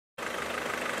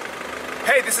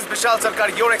Hey, this is Bishal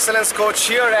Sarkar, your excellence coach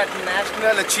here at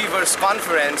National Achievers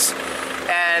Conference.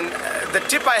 And the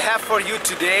tip I have for you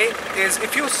today is,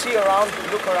 if you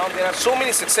look around, there are so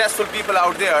many successful people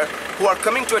out there who are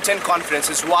coming to attend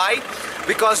conferences. Why?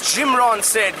 Because Jim Rohn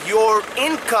said your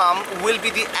income will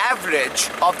be the average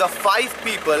of the 5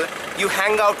 people you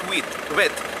hang out with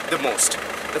the most.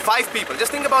 The 5 people,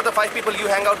 just think about the 5 people you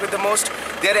hang out with the most,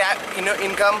 their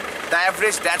income, the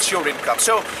average, that's your income.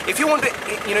 So if you want to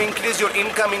increase your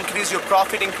income, increase your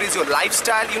profit, increase your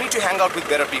lifestyle, you need to hang out with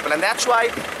better people. And that's why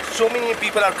so many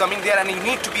people are coming there, and you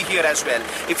need to be here as well.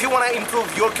 If you want to improve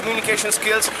your communication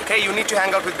skills, hey, you need to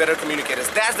hang out with better communicators.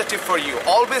 That's the tip for you.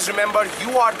 Always remember,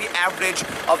 you are the average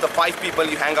of the 5 people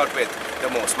you hang out with the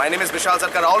most. My name is Bishal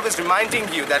Sarkar, always reminding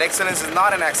you that excellence is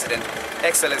not an accident.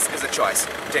 Excellence is a choice.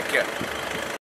 Take care.